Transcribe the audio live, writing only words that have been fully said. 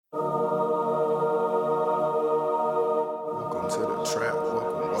trap.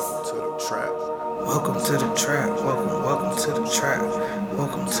 Welcome to the trap. Welcome to the trap. Welcome to the trap.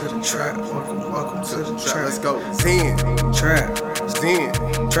 Welcome to the trap. Welcome to the trap. Let's go. Zen. Trap. Zen.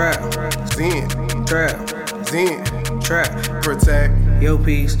 Trap. Zen. Trap. Zen. Trap. Protect. Yo,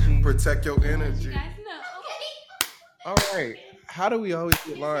 peace. Protect your energy. You guys know. All right. How do we always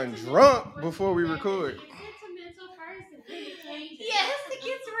get Lauren drunk before we record? Yes, it gets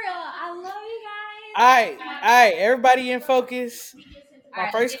real. I love you guys. All right. Everybody in focus. My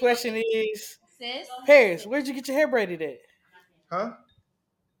Alright, first question is, sis. Paris, where'd you get your hair braided at? Huh?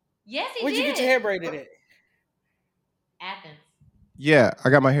 Yes, he Where'd did. you get your hair braided at? Athens. Yeah, I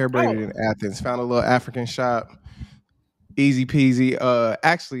got my hair braided in Athens. Found a little African shop. Easy peasy.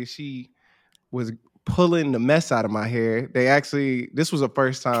 Actually, she was pulling the mess out of my hair. This was the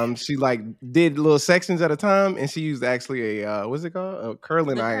first time she did little sections at a time, and she used actually a what's it called? A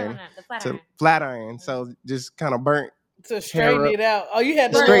curling iron The flat to iron. flat iron. So just kind of burnt. To straighten up. it out. Oh, you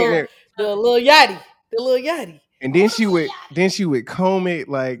had the Straighten little, it. the little yachty. The little yachty. And then she would comb it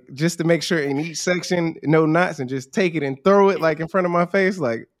just to make sure in each section no knots, and just take it and throw it in front of my face.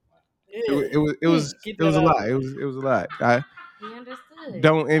 Yeah. It was Get a that out. lot. It was a lot. I You understood.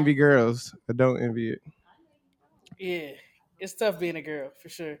 don't envy girls. I don't envy it. Yeah. It's tough being a girl, for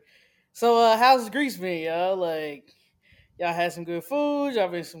sure. So, how's Greece been, y'all? Y'all had some good food. Y'all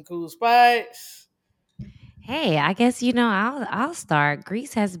been some cool spots. Hey, I guess I'll start.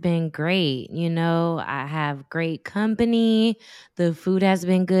 Greece has been great. I have great company. The food has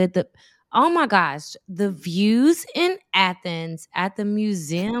been good. Oh my gosh, the views in Athens at the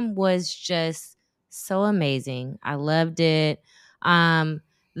museum was just so amazing. I loved it.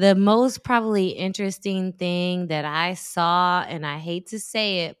 The most probably interesting thing that I saw, and I hate to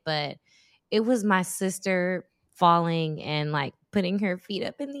say it, but it was my sister falling and putting her feet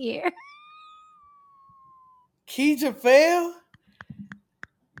up in the air. Keisha fell?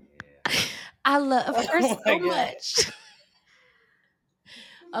 I love her Oh my so God. much.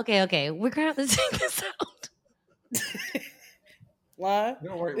 Okay. We're gonna have to take this out. Line?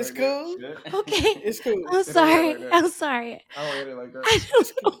 Don't worry It's like cool. that. Okay. It's cool. I'm like sorry. that. I'm sorry. I don't hit it like that. I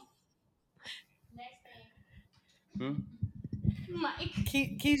don't know. Mike.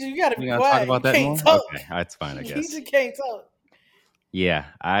 Keisha, you gotta be You gonna quiet. talk about that you more? can't talk. Okay, that's fine, I guess. Keisha can't talk. Yeah,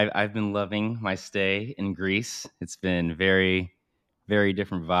 I've been loving my stay in Greece. It's been very, very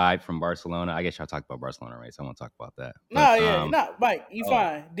different vibe from Barcelona. I guess y'all talked about Barcelona, right? So I won't talk about that. Mike, you oh.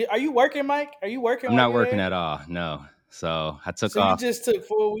 fine. Are you working, Mike? Are you working? I'm while not you're working there? at all. No. So I took So off. you just took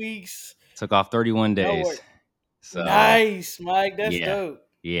 4 weeks. Took off 31 No days. work. So Nice, Mike. That's yeah. dope.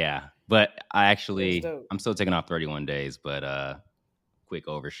 Yeah, but That's dope. I'm still taking off 31 days. But quick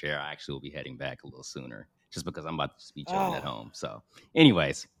overshare, I actually will be heading back a little sooner, just because I'm about to be chilling at home. So,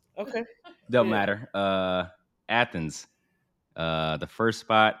 anyways. Okay. Don't Yeah. matter. Athens, the first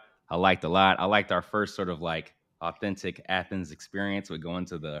spot I liked a lot. I liked our first sort of authentic Athens experience with going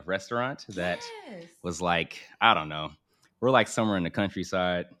to the restaurant that was I don't know. We're somewhere in the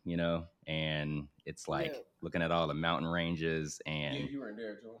countryside, and it's looking at all the mountain ranges and you weren't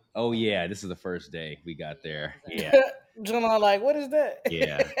there, Joel. oh yeah, this is the first day we got there. Yeah. John, what is that?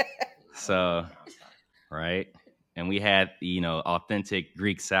 Yeah. So, right. And we had, authentic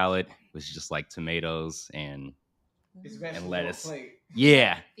Greek salad, which is just tomatoes and lettuce.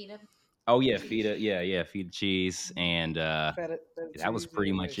 Yeah. Feet up. Oh yeah, feta. Yeah, feta cheese, and that was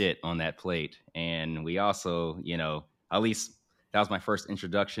pretty much it on that plate. And we also, at least that was my first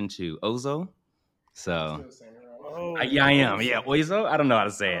introduction to Ozo. So I am. Yeah, Ozo. I don't know how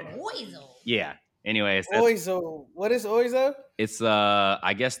to say it. Oizo. Yeah. Anyways, Oizo. What is Oizo? it's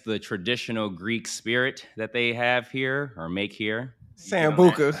I guess the traditional Greek spirit that they have here or make here.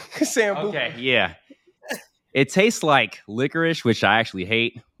 Sambuca. Sambuca. Okay, yeah. It tastes like licorice, which I actually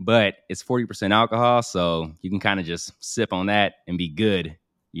hate, but it's 40% alcohol, so you can kind of just sip on that and be good,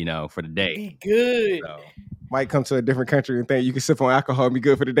 for the day. Be good. So, Might come to a different country and think you can sip on alcohol and be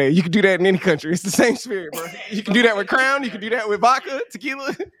good for the day. You can do that in any country. It's the same spirit, bro. You can do that with Crown. You can do that with vodka,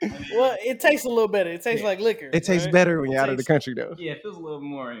 tequila. Well, it tastes a little better. It tastes like liquor. It tastes right? better when you're out of the country, though. yeah, it feels a little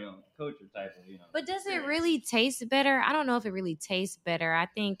more, culture type of, But does it really taste better? I don't know if it really tastes better. I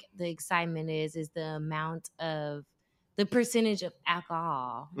think the excitement is the amount of the percentage of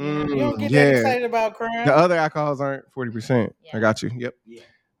alcohol. You don't get that excited about Crown. The other alcohols aren't 40%. Yeah. I got you. Yep. Yeah.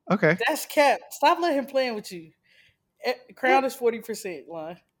 Okay. That's cap. Stop letting him playing with you. Crown is 40%,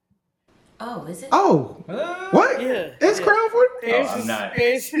 line. Oh, is it? Oh, what? Yeah. It's yeah. Crown 40? I'm not.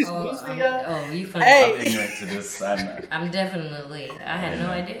 You funny. Hey. I'm ignorant to this. I'm not. I'm definitely. I had no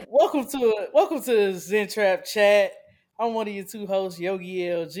idea. Welcome to the Zen Trap chat. I'm one of your two hosts, Yogi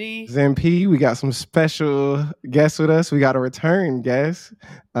LG. Zen P, we got some special guests with us. We got a return guest.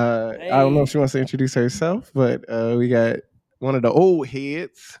 I don't know if she wants to introduce herself, but we got one of the old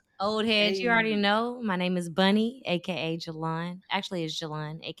heads. Old heads, you already know. My name is Bunny, aka Jalon. Actually, it's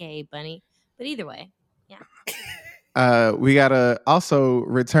Jalon, aka Bunny. But either way, yeah. We got a also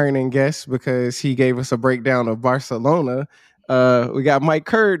returning guest because he gave us a breakdown of Barcelona. We got Mike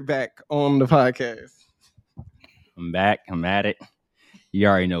Curd back on the podcast. I'm back. I'm at it. You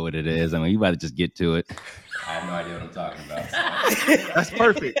already know what it is. I mean, you about to just get to it. I have no idea what I'm talking about. So. That's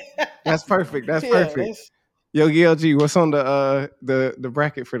perfect. That's perfect. That's perfect. Yogi LG, what's on the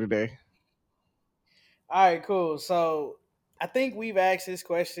bracket for today? All right, cool. So I think we've asked this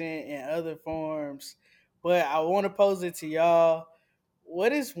question in other forms, but I want to pose it to y'all.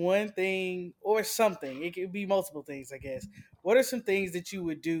 What is one thing or something? It could be multiple things, I guess. What are some things that you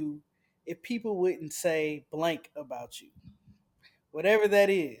would do if people wouldn't say blank about you? Whatever that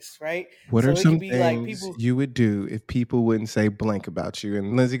is, right? What are some things you would do if people wouldn't say blank about you?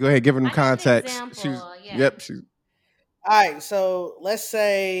 And Lindsay, go ahead, give them context. Yep. All right, so let's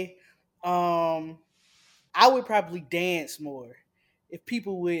say I would probably dance more if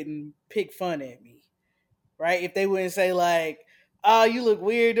people wouldn't pick fun at me, right? If they wouldn't say like, "Oh, you look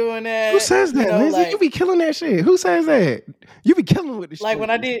weird doing that." Who says that, Lindsay? You be killing that shit. Who says that? You be killing with the shit. Like when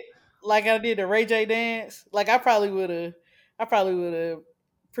I did the Ray J dance, like I probably would have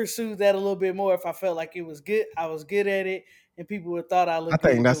pursued that a little bit more if I felt like it was good. I was good at it, and people would have thought I looked. I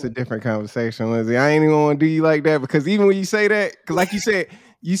think that's a different conversation, Lindsay. I ain't even want to do you like that because even when you say that, because like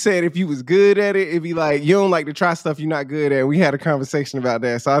you said if you was good at it, it'd be like you don't like to try stuff you're not good at. We had a conversation about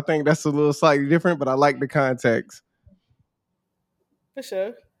that, so I think that's a little slightly different, but I like the context. For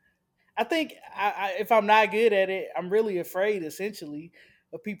sure. I think if I'm not good at it, I'm really afraid, essentially,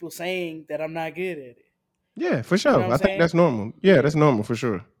 of people saying that I'm not good at it. Yeah, for sure. You know I think that's normal. Yeah, that's normal for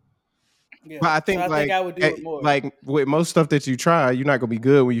sure. Yeah. But I think I would do it more. Like with most stuff that you try, you're not gonna be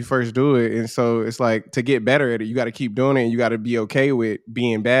good when you first do it, and so it's like to get better at it, you got to keep doing it, and you got to be okay with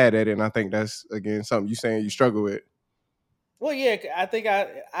being bad at it. And I think that's again something you saying you struggle with. Well, yeah, I think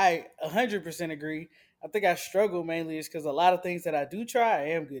I 100% agree. I think I struggle mainly is because a lot of things that I do try, I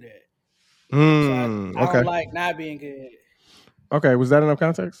am good at. So I don't like not being good at it. Okay, was that enough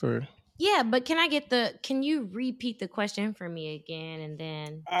context or? Yeah, but can you repeat the question for me again and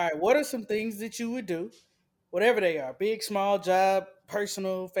then? All right, what are some things that you would do, whatever they are, big, small, job,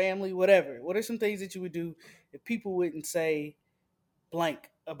 personal, family, whatever. What are some things that you would do if people wouldn't say blank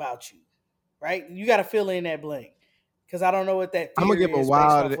about you, right? You got to fill in that blank because I don't know what that. I'm gonna give a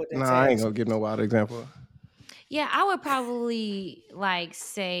wild. I ain't gonna give no wild example. Yeah, I would probably like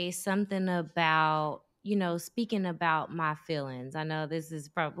say something about, speaking about my feelings. I know this is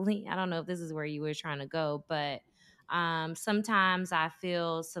probably, I don't know if this is where you were trying to go, but sometimes I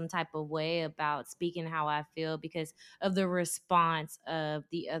feel some type of way about speaking how I feel because of the response of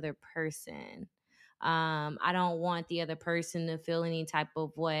the other person. I don't want the other person to feel any type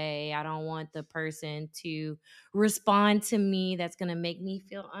of way. I don't want the person to respond to me that's going to make me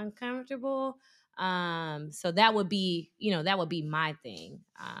feel uncomfortable. So that would be my thing.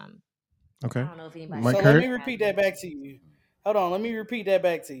 Okay. I don't know if anybody. So let me repeat that back to you. Hold on, let me repeat that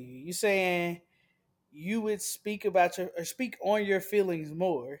back to you. You saying you would speak on your feelings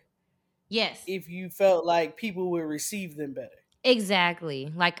more. Yes. If you felt like people would receive them better.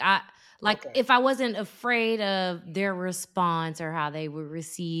 Exactly. If I wasn't afraid of their response or how they would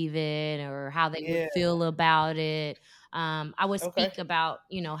receive it or how they would feel about it. I would speak about,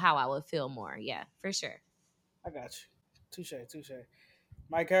 how I would feel more. Yeah, for sure. I got you. Touche.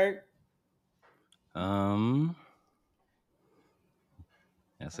 Mike Hurt?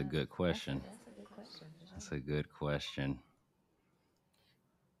 That's a good question. That's a good question.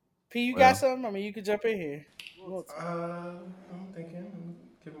 P, you got something? I mean, you could jump in here. I'm thinking.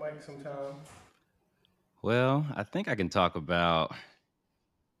 Give Mike some time. Well, I think I can talk about,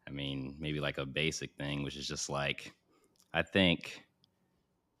 maybe like a basic thing, which is just like, I think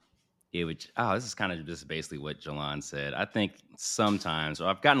it would, this is kind of just basically what Jalon said. I think sometimes,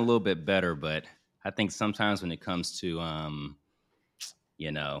 I've gotten a little bit better, but I think sometimes when it comes to,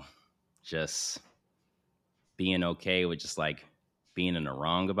 just being okay with just like being in the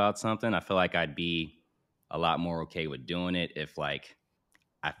wrong about something, I feel like I'd be a lot more okay with doing it if like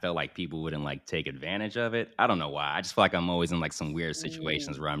I felt like people wouldn't like take advantage of it. I don't know why. I just feel like I'm always in like some weird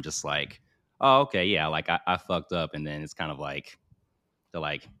situations where I'm just like, oh, okay, yeah, like I fucked up, and then it's kind of like they're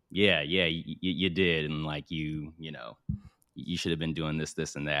like, yeah, you did, and like you should have been doing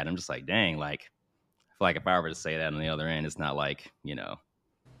this, and that. I'm just like, dang, like I feel like if I were to say that on the other end, it's not like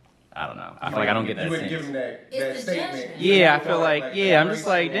I don't know. I feel like I don't get that You wouldn't sense. give him that It's the statement. judgment. Yeah, I feel like I'm just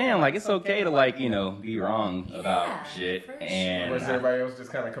like, damn, like it's okay to like, be wrong about Yeah, shit. for And Whereas everybody else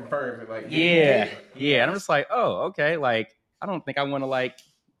just kind of confirms it, like yeah. And I'm just like, oh, okay. Like, I don't think I want to like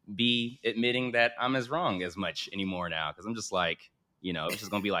be admitting that I'm as wrong as much anymore now. Cause I'm just like, it's just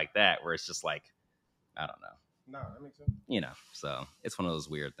gonna be like that where it's just like, I don't know. No, that makes sense. So it's one of those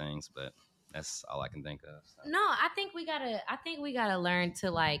weird things, but that's all I can think of. So. No, I think we gotta learn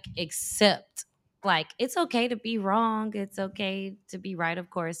to like accept. Like it's okay to be wrong. It's okay to be right, of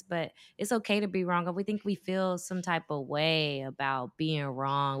course, but it's okay to be wrong. If we think we feel some type of way about being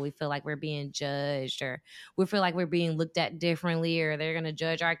wrong, we feel like we're being judged, or we feel like we're being looked at differently, or they're gonna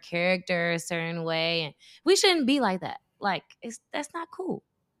judge our character a certain way, and we shouldn't be like that. Like that's not cool.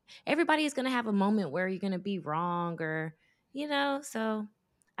 Everybody is gonna have a moment where you're gonna be wrong, or so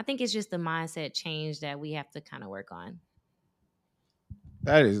I think it's just the mindset change that we have to kind of work on.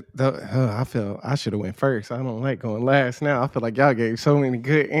 That is, I feel I should have went first. I don't like going last. Now I feel like y'all gave so many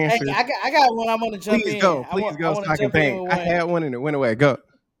good answers. Hey, I got one. I'm gonna jump Please in. go, I want so I can jump in think. with I one. had one and it went away. Go.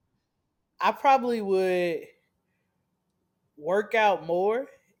 I probably would work out more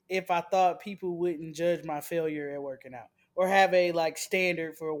if I thought people wouldn't judge my failure at working out, or have a like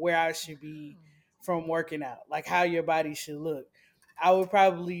standard for where I should be from working out, like how your body should look. I would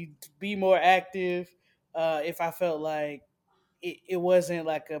probably be more active if I felt like it wasn't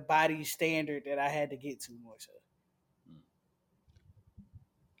like a body standard that I had to get to more so.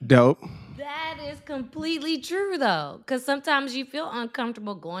 Dope. That is completely true though, because sometimes you feel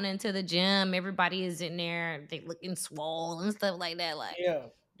uncomfortable going into the gym. Everybody is in there, they looking swole and stuff like that. Like, Yeah.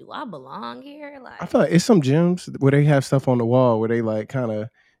 do I belong here? Like, I feel like it's some gyms where they have stuff on the wall where they like kind of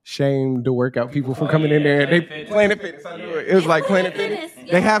shame the workout people from coming in there. They Planet Fitness. I knew it. It was like Planet Fitness.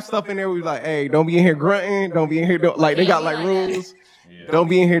 Yeah. They have stuff in there where we like, hey, don't be in here grunting. Don't be in here like they got like rules. Don't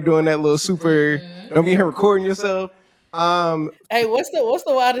be in here doing that little super. Don't be in here recording yourself. Hey, what's the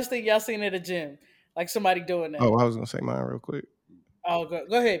wildest thing y'all seen at a gym? Like somebody doing that? Oh, I was gonna say mine real quick. Oh,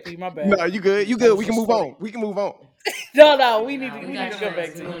 go ahead, P. My bad. No, you good. You good. We can move on. We can move on. No, we need to go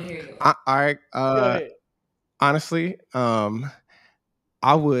back to it. All right. Go ahead. Honestly,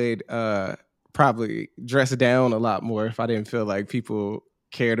 I would probably dress down a lot more if I didn't feel like people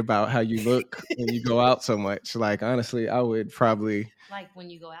cared about how you look when you go out so much. Like honestly, I would probably like when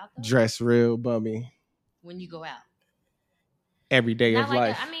you go out, though? Dress real bummy When you go out, every day not of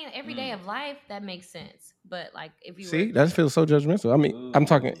like life. Every day of life that makes sense. But like if you See, that feels so judgmental. I mean, I'm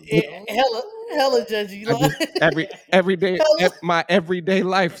talking hella judgy. Every day, my everyday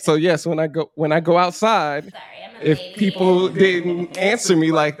life. So yes, when I go outside, if people didn't answer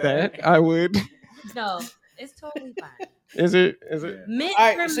me like that, I would. No, it's totally fine. Is it? Men,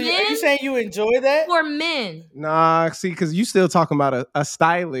 all right, so are you saying you enjoy that? For men. Nah, see, because you still talking about a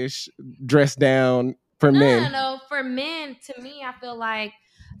stylish dress down for men. No. For men, to me, I feel like,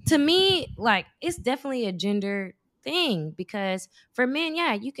 it's definitely a gender thing, because for men,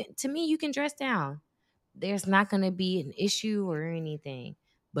 yeah, you can dress down. There's not going to be an issue or anything.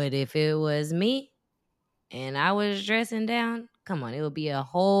 But if it was me and I was dressing down, come on, it would be a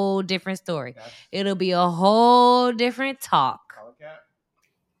whole different story. It'll be a whole different talk.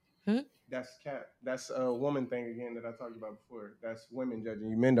 That's cap. That's a woman thing again that I talked about before. That's women judging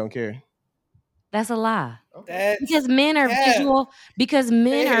you. Men don't care. That's a lie. Okay. Because men are visual. Because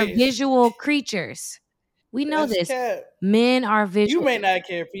men are visual creatures. We know this. Cap. Men are visual. You may not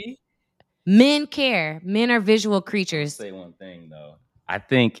care, P. Men care. Men are visual creatures. I'll say one thing though. I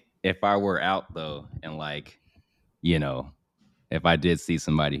think if I were out though, and like, if I did see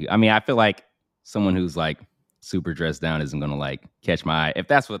somebody I feel like someone who's like super dressed down isn't gonna like catch my eye. If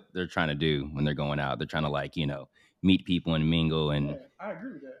that's what they're trying to do when they're going out, they're trying to like, meet people and mingle. And I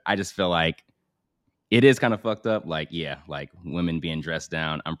agree with that. I just feel like it is kind of fucked up. Like, yeah, like women being dressed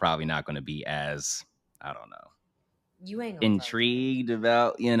down, I'm probably not gonna be as, I don't know, you ain't intrigued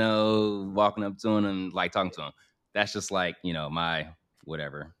about, walking up to them and like talking to them. That's just like, my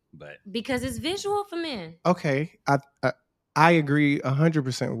whatever. But because it's visual for men. Okay, I agree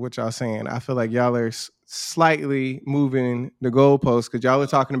 100% with what y'all saying. I feel like y'all are slightly moving the goalposts because y'all are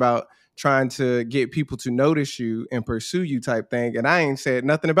talking about trying to get people to notice you and pursue you type thing, and I ain't said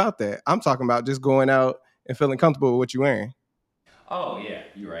nothing about that. I'm talking about just going out and feeling comfortable with what you're wearing. Oh yeah,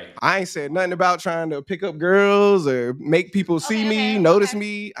 you're right. I ain't said nothing about trying to pick up girls or make people see me, notice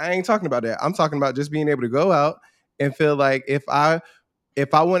me. I ain't talking about that. I'm talking about just being able to go out and feel like if I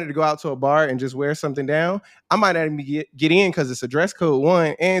wanted to go out to a bar and just wear something down, I might not even get in because it's a dress code,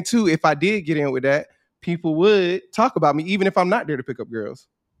 one. And two, if I did get in with that, people would talk about me even if I'm not there to pick up girls.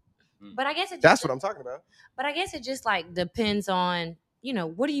 But I guess that's what I'm talking about. But I guess it just like depends on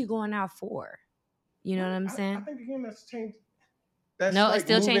what are you going out for? You know what I'm saying? I think again that's changed. That's No, like it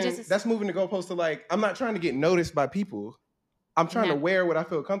still moving, changes. That's moving the goalpost to like, I'm not trying to get noticed by people. I'm trying to wear what I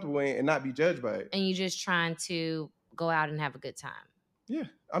feel comfortable in and not be judged by it. And you're just trying to go out and have a good time. Yeah,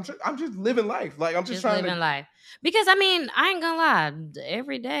 I'm just living life. Like I'm just trying living life. Because I ain't gonna lie.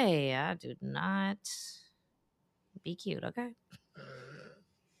 Every day I do not be cute. Okay.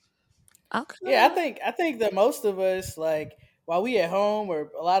 Okay. Yeah, I think that most of us, like, while we at home,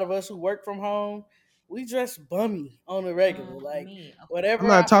 or a lot of us who work from home, we dress bummy on the regular. Like, whatever. I'm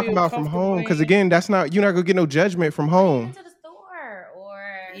not talking about from home, because again, you're not gonna get no judgment from home. Into the store or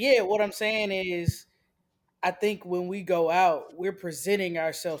yeah, what I'm saying is, I think when we go out, we're presenting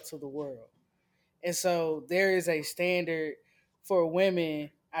ourselves to the world, and so there is a standard for women.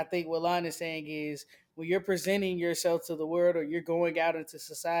 I think what Lon is saying is, when you're presenting yourself to the world or you're going out into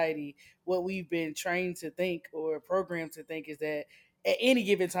society, what we've been trained to think or programmed to think is that at any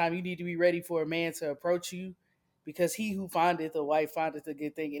given time you need to be ready for a man to approach you, because he who findeth a wife findeth a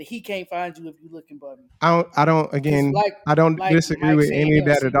good thing, and he can't find you if you looking bummy. I don't disagree Mike with said, any he of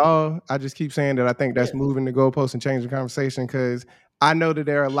don't that see at all. I just keep saying that I think that's moving the goalposts and changing the conversation, because I know that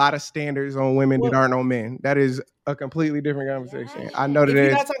there are a lot of standards on women that aren't on men. That is a completely different conversation. I know that if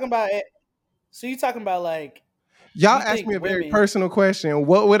you're not talking about it, so you're talking about like, y'all asked me a very personal question.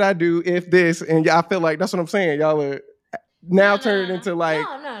 What would I do if this? And I feel like that's what I'm saying. Y'all are now turning it into like,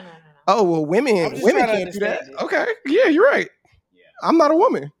 no. oh well, women can't do that. Okay, yeah, you're right. Yeah. I'm not a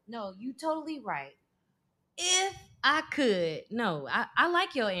woman. No, you totally right. If I could, no, I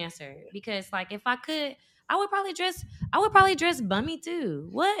like your answer, because like if I could, I would probably dress bummy too.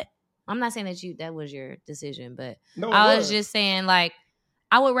 What? I'm not saying that was your decision, but I was just saying, like,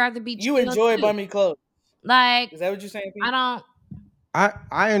 I would rather be. You enjoy bummy clothes. Like, is that what you're saying, Pete?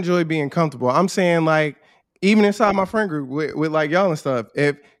 I enjoy being comfortable. I'm saying, like, even inside my friend group with like y'all and stuff.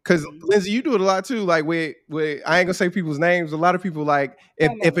 Because Lindsay, you do it a lot too. Like with I ain't gonna say people's names. A lot of people, like,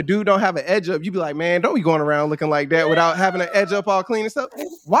 if a dude don't have an edge up, you be like, man, don't be going around looking like that without having an edge up all clean and stuff.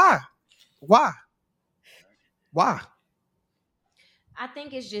 Why? I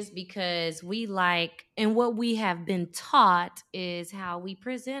think it's just because we like, and what we have been taught is how we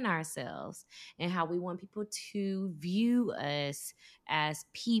present ourselves and how we want people to view us as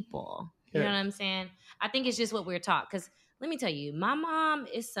people. You know what I'm saying? I think it's just what we're taught. Because let me tell you, my mom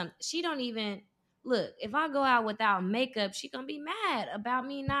is she don't even, look, if I go out without makeup, she gonna be mad about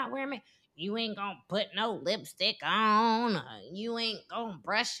me not wearing makeup. You ain't gonna put no lipstick on. You ain't gonna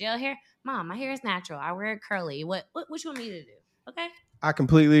brush your hair. Mom, my hair is natural. I wear it curly. What you want me to do? Okay. I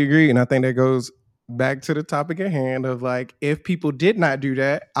completely agree. And I think that goes back to the topic at hand of, like, if people did not do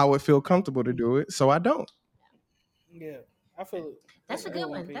that, I would feel comfortable to do it. So I don't. Yeah, I feel it. That's a good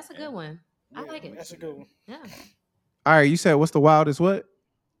one. That's a good one. I like it. That's a good one. Yeah. All right. You said, what's the wildest what?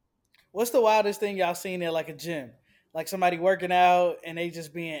 What's the wildest thing y'all seen at like a gym? Like somebody working out and they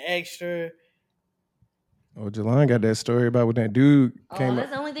just being extra. Oh, Jelon got that story about when that dude came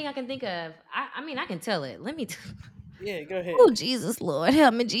that's the only thing I can think of. I mean, I can tell it. Let me yeah, go ahead. Oh, Jesus, Lord.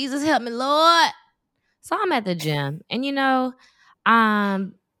 Help me, Jesus. Help me, Lord. So I'm at the gym.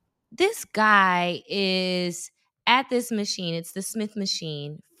 And, this guy is at this machine. It's the Smith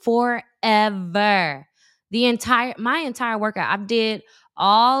machine forever. My entire workout. I did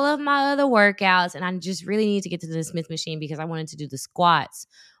all of my other workouts, and I just really need to get to the Smith machine because I wanted to do the squats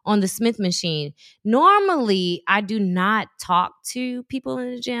on the Smith machine. Normally, I do not talk to people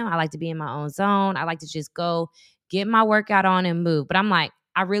in the gym. I like to be in my own zone. I like to just go get my workout on and move. But I'm like,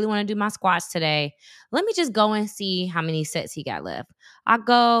 I really want to do my squats today. Let me just go and see how many sets he got left. I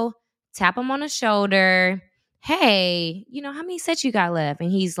go tap him on the shoulder. Hey, how many sets you got left?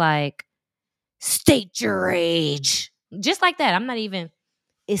 And he's like, state your age. Just like that.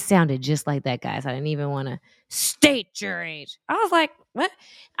 It sounded just like that, guys. I didn't even want to state your age. I was like, what?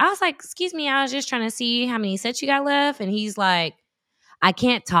 I was like, excuse me, I was just trying to see how many sets you got left. And he's like, I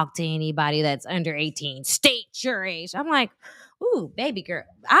can't talk to anybody that's under 18. State your age. I'm like, ooh, baby girl,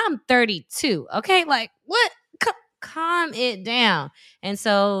 I'm 32. Okay, like, what? Calm it down. And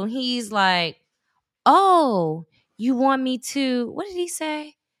so he's like, oh, you want me to, what did he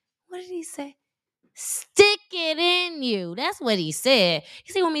say? Stick it in you. That's what he said.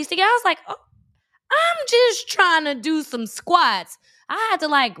 He said, you want me to stick it? I was like, oh, I'm just trying to do some squats. I had to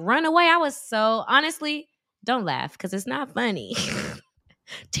like run away. I was so, honestly, don't laugh because it's not funny.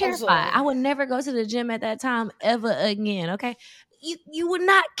 Terrified. I would never go to the gym at that time ever again. Okay. You would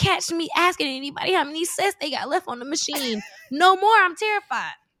not catch me asking anybody how many sets they got left on the machine. No more. I'm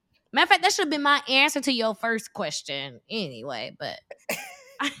terrified. Matter of fact, that should have been my answer to your first question anyway, but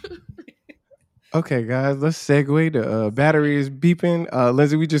Okay, guys, let's segue. The battery is beeping.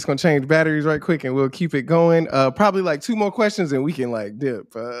 Lindsay, we just gonna change batteries right quick, and we'll keep it going. Probably like 2 more questions, and we can like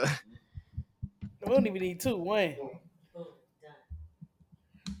dip. We don't even need two. One.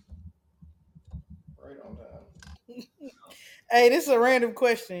 Right on time. Hey, this is a random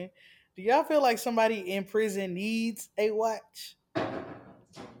question. Do y'all feel like somebody in prison needs a watch?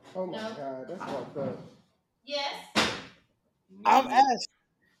 Oh my God, that's fucked up. Yes. I'm asking.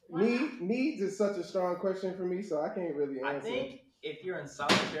 Needs is such a strong question for me, so I can't really answer. I think if you're in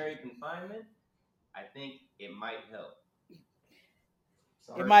solitary confinement, I think it might help.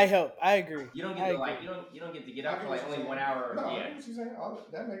 It might help. I agree. You don't get to like you don't get to get up for like only 1 hour. No, Yeah. I get what you're saying.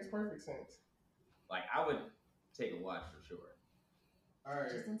 That makes perfect sense. Like I would take a watch for sure. All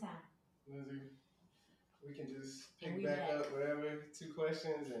right, Just in time. Lindsay, we can just pick back up whatever 2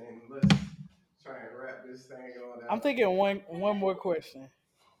 questions, and let's try and wrap this thing on. I'm thinking one more question.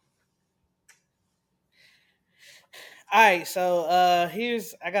 All right, so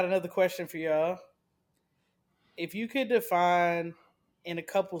I got another question for y'all. If you could define in a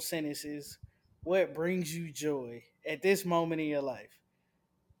couple sentences what brings you joy at this moment in your life,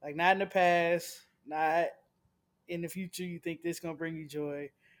 like not in the past, not in the future, you think this gonna bring you joy,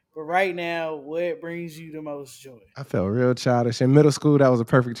 but right now, what brings you the most joy? I felt real childish in middle school. That was a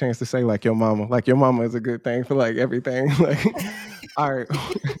perfect chance to say like your mama. Like your mama is a good thing for like everything. Like, all right,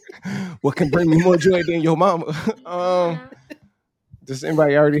 what can bring me more joy than your mama? Does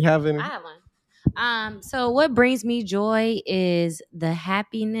anybody already have any? I have one. So what brings me joy is the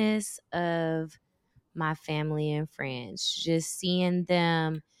happiness of my family and friends. Just seeing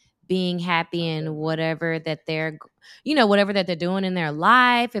them being happy in whatever that they're, whatever that they're doing in their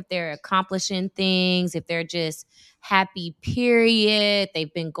life, if they're accomplishing things, if they're just happy, period.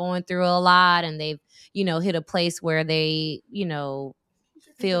 They've been going through a lot and they've, hit a place where they,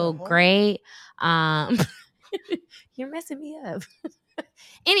 feel great. You're messing me up.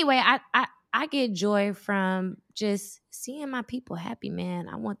 Anyway, I get joy from just seeing my people happy, man.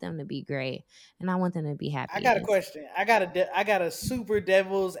 I want them to be great, and I want them to be happy. I got a question. I got a super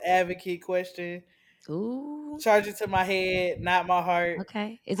devil's advocate question. Ooh. Charge it to my head, not my heart.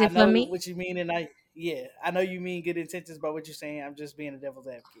 Okay. Is it for me? What you mean, and I know you mean good intentions by what you're saying. I'm just being a devil's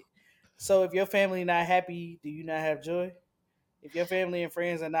advocate. So if your family not happy, do you not have joy? If your family and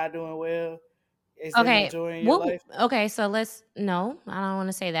friends are not doing well, is there no joy in your life? Okay, so no, I don't want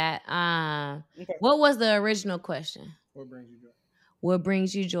to say that. Okay. What was the original question? What brings you joy? What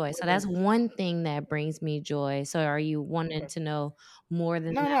brings you joy? So that's one thing that brings me joy. So are you wanting to know more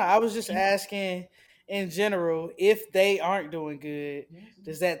than that? No, I was just asking in general, if they aren't doing good,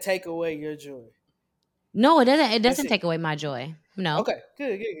 does that take away your joy? No, it doesn't. It doesn't take away my joy. No. Okay,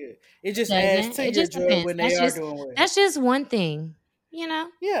 good. It just adds to your joy when they are doing well. That's just one thing, Yeah,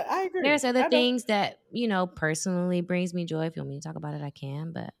 I agree. There's other things that, personally brings me joy. If you want me to talk about it, I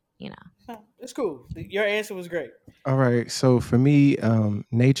can, but it's cool. Your answer was great. All right. So for me,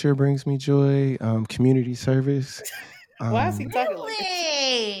 nature brings me joy. Community service. Why is he talking like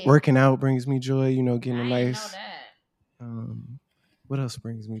this? Working out brings me joy. Getting a nice. What else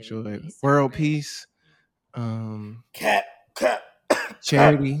brings me joy? World peace.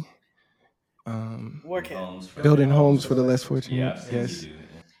 Charity. Building homes for the less fortunate. Yes.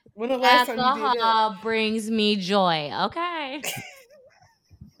 When the last time you did that? Brings me joy. Okay.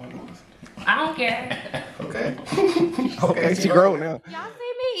 I don't care. Okay. Okay, she grown now. Y'all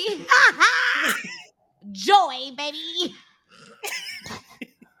see me? Joy, baby.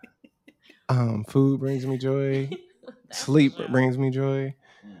 Food brings me joy. Sleep brings me joy.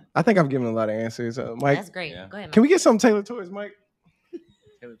 I think I've given a lot of answers. Mike, that's great. Yeah. Go ahead, Mike. Can we get some tailored towards Mike?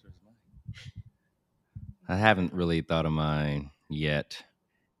 I haven't really thought of mine yet,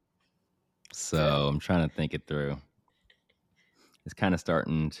 so I'm trying to think it through. It's kind of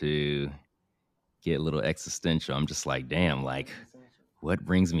starting to get a little existential. I'm just like, damn, like, what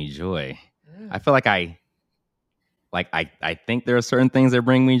brings me joy? I feel like I think there are certain things that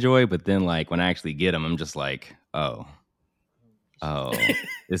bring me joy, but then like when I actually get them, I'm just like, oh,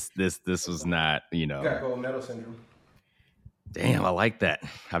 this was not, You got gold medal syndrome. Damn, I like that.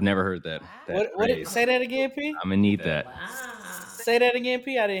 I've never heard that. What? Say that again, P. I'm gonna need that. Wow. Say that again,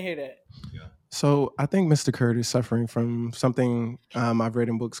 P. I didn't hear that. So I think Mr. Kurt is suffering from something I've read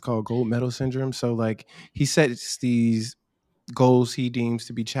in books called gold medal syndrome. So like he sets these goals he deems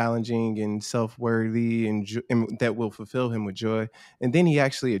to be challenging and self-worthy and that will fulfill him with joy. And then he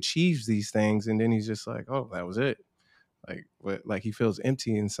actually achieves these things. And then he's just like, oh, that was it. Like he feels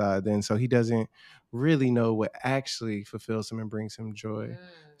empty inside then. So he doesn't really know what actually fulfills him and brings him joy.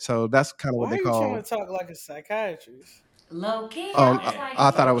 So that's kind of what they call. Why are you trying to talk like a psychiatrist? Low key. Oh, I was like,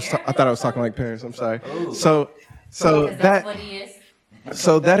 I thought I was I thought I was talking like Paris. I'm sorry. So because that's what he is.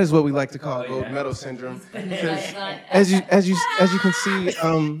 so that is what we like to call gold medal syndrome. Putting his legs on. As you can see, This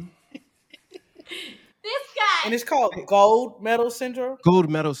guy. And it's called gold medal syndrome. gold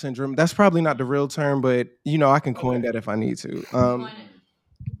medal syndrome. That's probably not the real term, but I can coin that if I need to.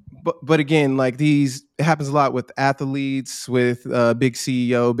 But again, like these, it happens a lot with athletes, with big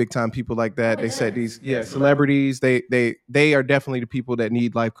CEO, big time people like that. They said these, celebrities. They are definitely the people that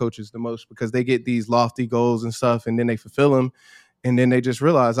need life coaches the most because they get these lofty goals and stuff, and then they fulfill them, and then they just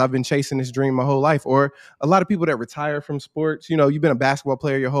realize I've been chasing this dream my whole life. Or a lot of people that retire from sports. You've been a basketball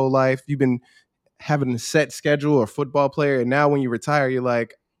player your whole life. You've been having a set schedule, or football player, and now when you retire, you're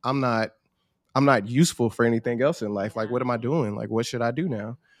like, I'm not useful for anything else in life. Like, what am I doing? Like, what should I do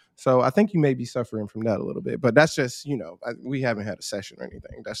now? So I think you may be suffering from that a little bit, but that's just, we haven't had a session or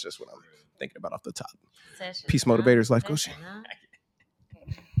anything. That's just what I'm thinking about off the top. Peace Motivators, Life Coach.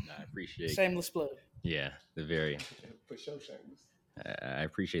 I appreciate. Shameless plug. Yeah, I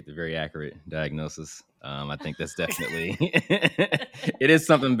appreciate the very accurate diagnosis. I think that's definitely it is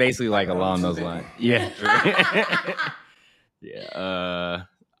something basically like along those lines. Yeah. Yeah.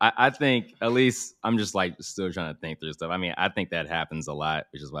 I think at least I'm just like still trying to think through stuff. I mean, I think that happens a lot,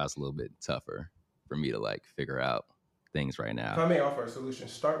 which is why it's a little bit tougher for me to like figure out things right now. If I may offer a solution,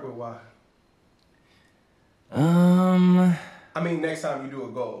 start with why. I mean, next time you do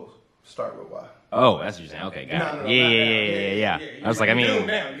a goal, start with why. Oh, that's what you're saying. Okay, got it. Yeah. I was like, I mean,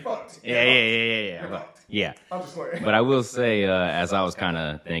 yeah. I'm just wondering. But I will say, as I was kind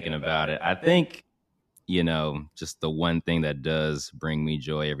of thinking about it, I think, just the one thing that does bring me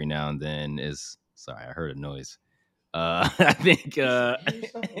joy every now and then is, sorry, I heard a noise. I think, yeah,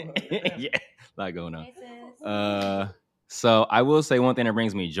 a lot going on. So I will say one thing that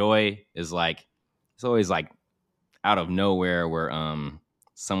brings me joy is like, it's always like out of nowhere where,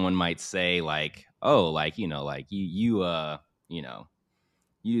 someone might say like, oh, like, like you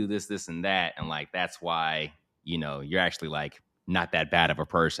do this and that. And like, that's why, you're actually like not that bad of a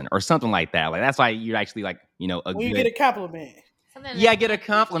person or something like that. Like, that's why you're actually like, when you get a compliment. Yeah, get a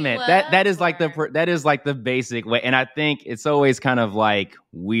compliment. That is like the basic way. And I think it's always kind of like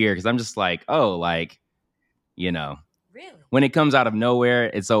weird because I'm just like, oh, like, Really? When it comes out of nowhere,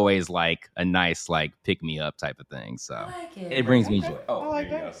 it's always like a nice like pick me up type of thing. So like it brings me joy. Oh, There like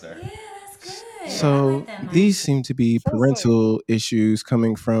you that. go, sir. Yeah, that's good. So these seem to be So parental issues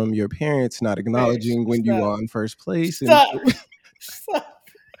coming from your parents not acknowledging when you stop. are in first place.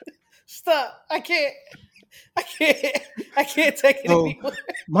 Stop. I can't take it So, anymore.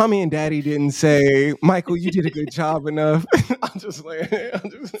 Mommy and Daddy didn't say, Michael, you did a good job enough. I'm just like,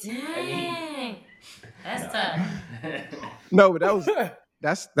 Dang. That's tough. No, but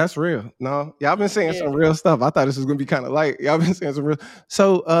that's real. No, y'all been saying some real stuff. I thought this was gonna be kind of light. Y'all been saying some real.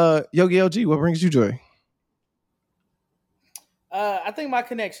 So, Yogi LG, what brings you joy? I think my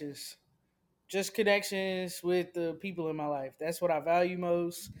connections, just connections with the people in my life. That's what I value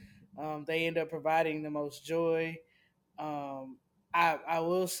most. They end up providing the most joy. I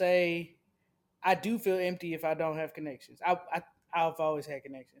will say, I do feel empty if I don't have connections. I've always had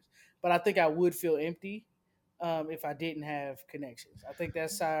connections, but I think I would feel empty if I didn't have connections. I think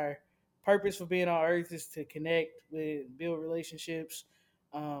that's our purpose for being on Earth is to connect with, build relationships.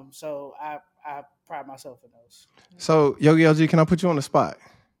 So I pride myself in those. So, Yogi LG, can I put you on the spot?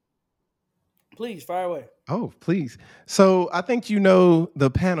 Please, fire away. Oh, please. So I think you know the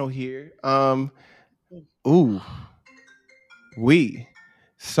panel here. We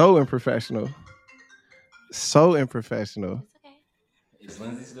so unprofessional. So unprofessional. It's okay. Is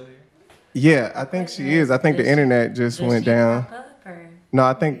Lindsay still here? Yeah, I think she is. I think the internet just went down. No,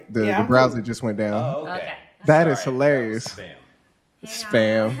 I think the browser just went down. Oh, okay. That is hilarious. Spam.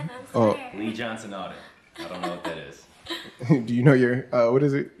 Spam. Oh, Lee Johnson audit. I don't know what that is. do you know your what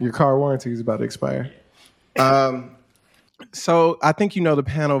is it? Your car warranty is about to expire. So I think you know the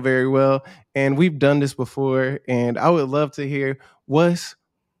panel very well, and we've done this before. And I would love to hear what's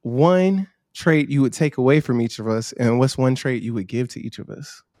one trait you would take away from each of us, and what's one trait you would give to each of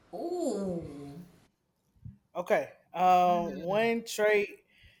us. Ooh. Okay. One trait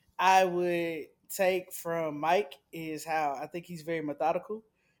I would take from Mike is how I think he's very methodical.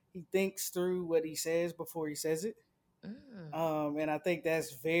 He thinks through what he says before he says it. And I think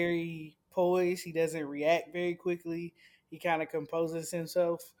that's very poised. He doesn't react very quickly. He kind of composes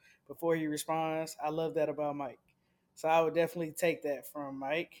himself before he responds. I love that about Mike. So I would definitely take that from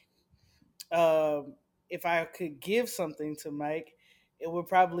Mike. If I could give something to Mike, it would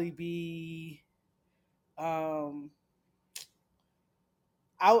probably be I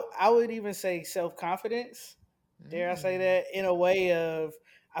would even say self-confidence. Dare I say that? In a way of,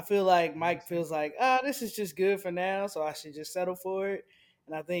 I feel like Mike feels like, this is just good for now, so I should just settle for it.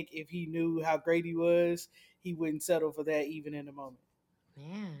 And I think if he knew how great he was, he wouldn't settle for that even in the moment.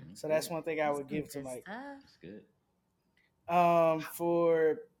 Man. So that's one thing I would give to Mike. That's good.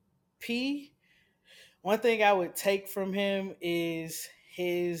 For P, one thing I would take from him is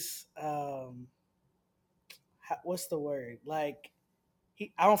his what's the word? Like,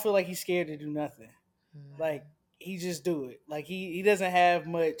 I don't feel like he's scared to do nothing. Like, he just do it. Like, he doesn't have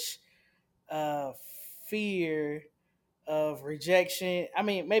much fear of rejection. I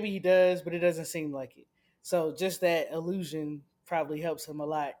mean, maybe he does, but it doesn't seem like it. So just that illusion probably helps him a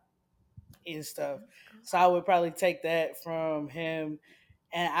lot and stuff. So I would probably take that from him,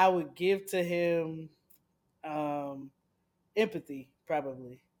 and I would give to him empathy,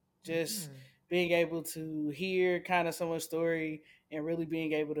 probably. Just being able to hear kind of someone's story and really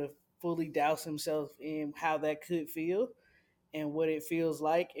being able to fully douse himself in how that could feel and what it feels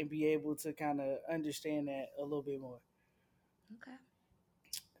like, and be able to kind of understand that a little bit more. Okay.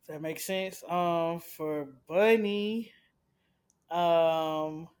 If that makes sense. For Bunny,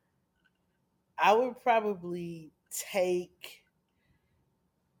 I would probably take,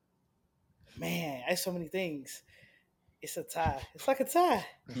 man, there's so many things. It's a tie. It's like a tie.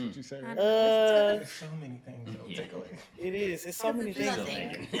 That's what you say, right? There's so many things to take away. It is. It's so many things,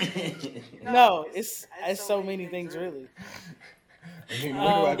 man. No, it's so many things, really. Look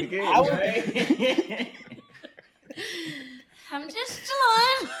about the game, right? I'm just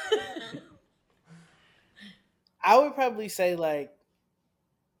chilling. I would probably say, like,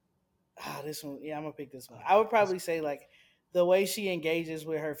 this one. Yeah, I'm gonna pick this one. I would probably say, like, the way she engages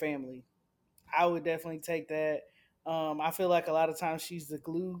with her family. I would definitely take that. I feel like a lot of times she's the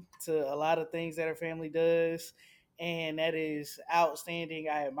glue to a lot of things that her family does, and that is outstanding.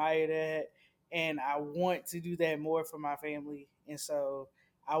 I admire that, and I want to do that more for my family. And so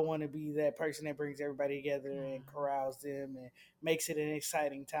I want to be that person that brings everybody together and corrals them and makes it an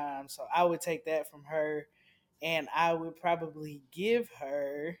exciting time. So I would take that from her, and I would probably give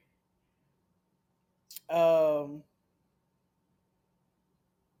her the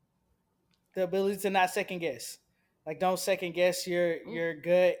ability to not second guess. Like, don't second guess your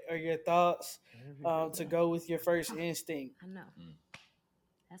gut or your thoughts, to go with your first instinct. I know.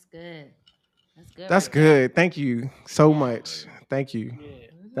 That's good. That's good. That's good. Thank you so much. Thank you. Yeah.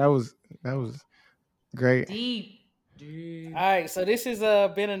 That was great. Deep. All right, so this has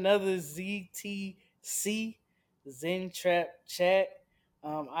been another ZTC Zen Trap Chat.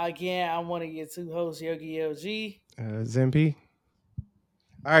 Again, I'm one of your two hosts, Yogi LG. Zen.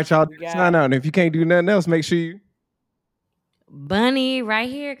 All right, y'all. Sign out. And if you can't do nothing else, make sure you Bunny right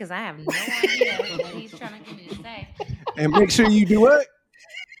here, because I have no idea what he's trying to get me to say. And make sure you do what?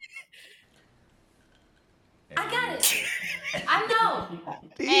 I got it. I know.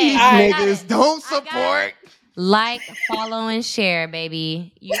 These Hey, niggas don't support. Like, follow, and share,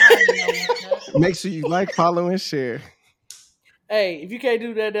 baby. You already know what's up. Make sure you like, follow, and share. Hey, if you can't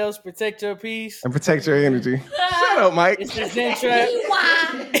do that else, protect your peace. And protect your energy. Shut up, Mike. It's the Zen Trap.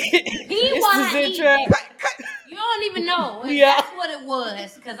 It's the Zen Trap. You don't even know. Yeah. That's what it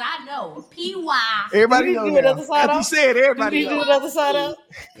was, because I know. P-Y. Everybody Did he know do now. another side After you out? said everybody Did he do know. another side out?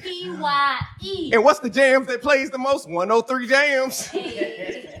 P-Y-E. And what's the jams that plays the most? 103 jams.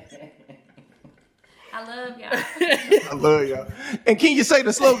 I love y'all. I love y'all. And can you say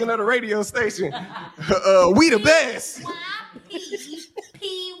the slogan of the radio station? We the best. Y-P-P-Y-E.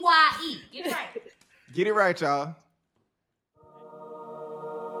 Get it right. Get it right, y'all.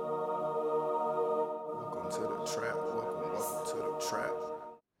 Welcome to the trap. Welcome to the trap.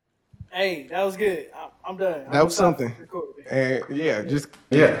 Hey, that was good. I'm done. That was something. And yeah.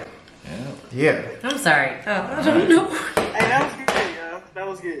 I'm sorry. I don't know. Hey, that was good, y'all. That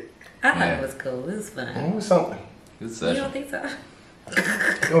was good. I thought it was cool. It was fun. It was something. Good You session. don't think so?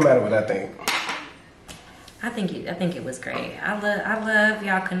 It don't matter what I think. I think it was great. I love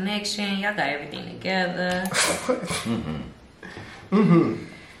y'all connection. Y'all got everything together.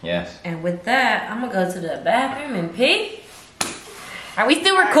 Yes. And with that, I'm gonna go to the bathroom and pee. Are we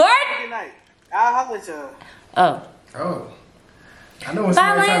still recording? Good night. I'll holler at y'all. Oh. Oh. I know when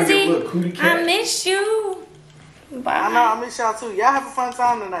Bye, somebody trying to get a Lindsay. little cootie cat. I miss you. I know. Bye. I miss y'all too. Y'all have a fun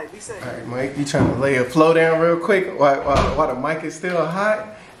time tonight. Be safe. All right, Mike, you trying to lay a flow down real quick while the mic is still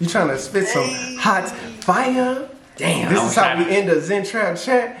hot? You trying to spit some hot fire? Damn. This is how we end the Zen Trap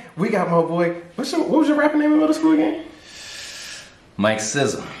Chat. We got my boy. What was your rapper name in middle school again? Mike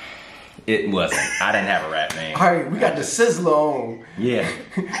Sizzle. It wasn't. I didn't have a rap name. All right, we got the Sizzler on. Yeah.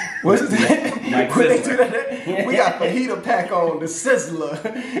 What's that? Mike When they Sizzler. do that, we got Fajita Pack on, the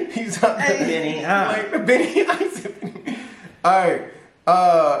Sizzler. He's up there. Benny, Like the Benny. All right,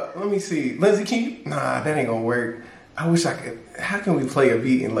 let me see. Lindsay, can you? Nah, that ain't gonna work. I wish I could. How can we play a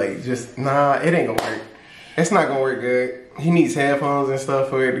beat and like just, nah, it ain't gonna work. It's not gonna work good. He needs headphones and stuff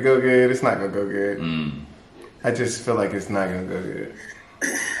for it to go good. It's not gonna go good. I just feel like it's not gonna go good.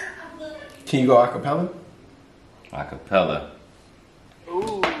 Can you go acapella? Acapella.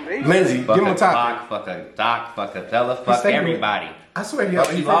 Ooh, Lindsay, Fuck give him a a topic. fuck a doc, fuck a fella, fuck saying everybody. I swear he Fuck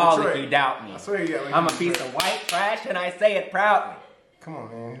he's you from all Detroit. if you doubt me. I swear he I'm a piece of white trash and I say it proudly. Come on,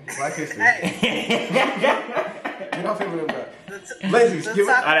 man. Black history. Get off him with him. Lindsay, give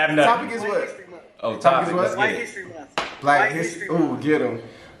top- I have the nothing. topic is what? Oh, Topic topic. is what? Let's White get it. History Month. Black White history. History Ooh, Month. get him.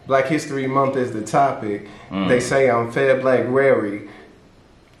 Black History Month is the topic. They say I'm fed black rary.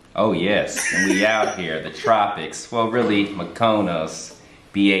 Oh yes, and we out here, the tropics. Well, really, Mykonos,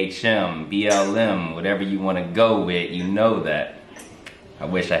 BHM, BLM, whatever you want to go with, you know that. I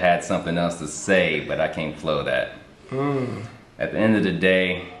wish I had something else to say, but I can't flow that. At the end of the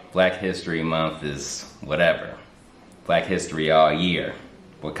day, Black History Month is whatever. Black history all year.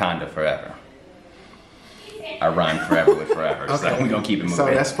 Wakanda forever. I rhyme forever with forever, so we're gonna keep it moving. So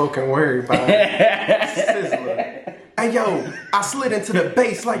that's spoken word by Sizzler. Hey yo, I slid into the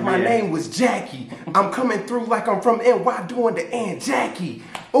bass like my name was Jackie. I'm coming through like I'm from NY doing the Aunt Jackie.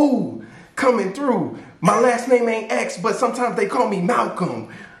 Ooh, coming through. My last name ain't X, but sometimes they call me Malcolm.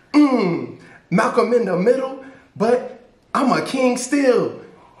 Malcolm in the middle, but I'm a king still.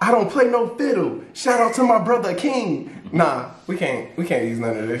 I don't play no fiddle. Shout out to my brother King. Nah, we can't use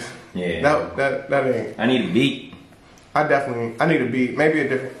none of this. Yeah. That ain't. I need a beat. I need a beat.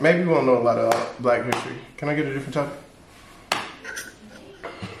 Maybe we won't know a lot of black history. Can I get a different topic?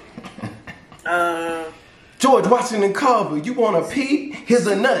 George Washington Carver, you want a pea? Here's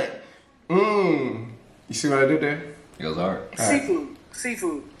a nut. You see what I did there? It goes hard. Seafood.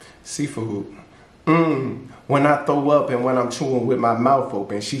 Seafood. When I throw up and when I'm chewing with my mouth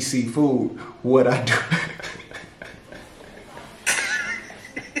open, she see food. What I do?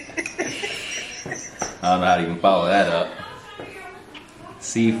 I don't know how to even follow that up.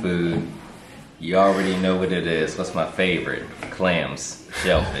 Seafood. You already know what it is. What's my favorite? Clams,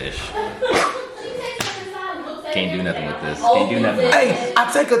 shellfish. Can't do nothing with this. Can't do nothing with this. Hey,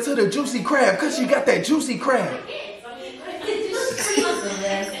 I take her to the juicy crab because she got that juicy crab.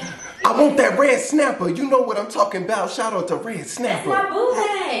 I want that red snapper. You know what I'm talking about. Shout out to Red Snapper. That's my boo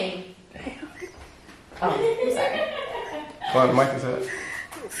thing. Oh, I'm sorry. Oh, the mic is hot.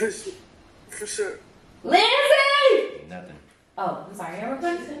 For sure. Lindsay! Nothing. Oh, I'm sorry.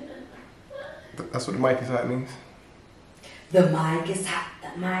 Everyone? That's what the mic is hot means. The mic is hot. The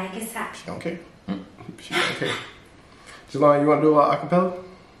mic is hot. She don't care. She don't care. Jelon, you want to do a acapella?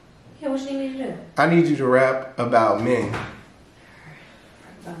 Yeah, what you need me to do? I need you to rap about men.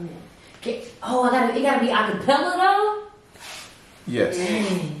 About me. Okay. Oh, it gotta be acapella though? Yes.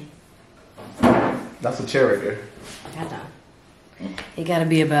 That's a chair right there. I know. It gotta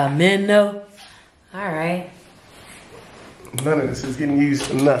be about men though. Alright. None of this is getting used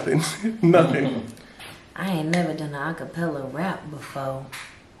for nothing. Nothing. I ain't never done an acapella rap before.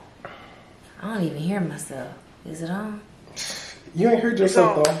 I don't even hear myself. Is it on? You ain't heard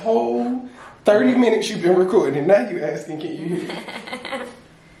yourself the whole 30 minutes you've been recording, and now you asking, can you hear me?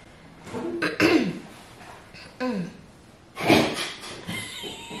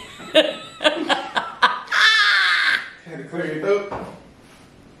 Had to clear your throat.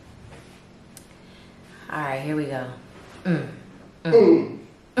 Alright, here we go.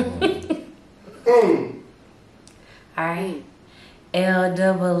 Alright.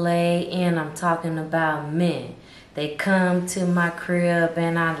 LAAN, I'm talking about men. They come to my crib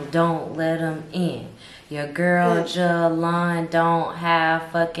and I don't let them in. Your girl Jalon don't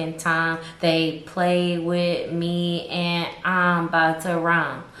have fucking time. They play with me and I'm about to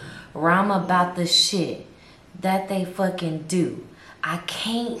rhyme. Rhyme about the shit that they fucking do. I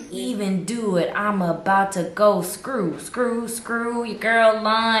can't even do it. I'm about to go screw. Your girl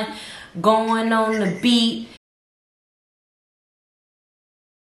line going on the beat.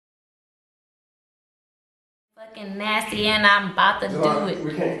 Fucking nasty and I'm about to do it.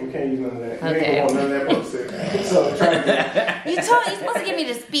 We can't use none of that. Okay. You ain't gonna want none of that bullshit. So try again. You're supposed to give me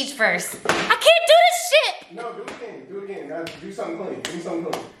the speech first. I can't do this shit. No, do it again. Do it again. Now, do something clean. Do something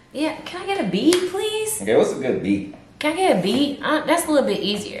clean. Yeah, can I get a beat, please? Okay, what's a good beat? Can I get a beat? That's a little bit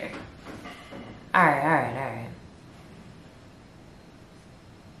easier. All right.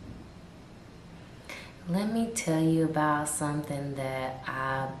 Let me tell you about something that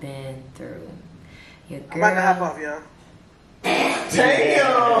I've been through. Your I'm about to hop girl. off, y'all.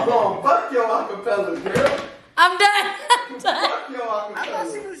 Damn! Fuck your acapella, girl. I'm done. Fuck your acapella. I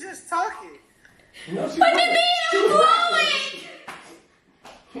thought she was just talking. No, she What do you wasn't. mean I'm flowing?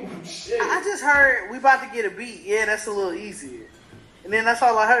 Shit. I just heard we about to get a beat. Yeah, that's a little easier. And then that's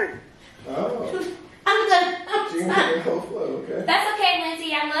all I heard. Oh. I'm done. She can get the whole flow, okay. That's okay,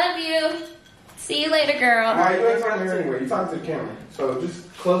 Lindsay. I love you. See you later, girl. All right, you ain't talking to her anyway. You talking to the camera. So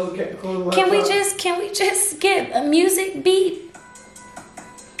just close the laptop. Can we just get a music beat?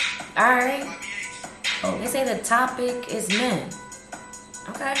 All right. Oh. They say the topic is men.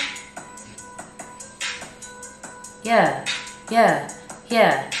 Okay. Yeah.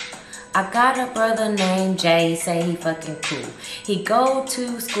 I got a brother named Jay, say he fucking cool. He go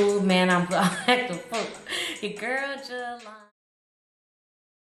to school, man, I'm like the fool. Your girl Jelani.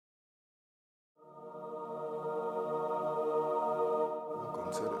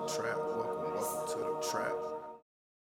 Welcome to the trap. Welcome to the trap.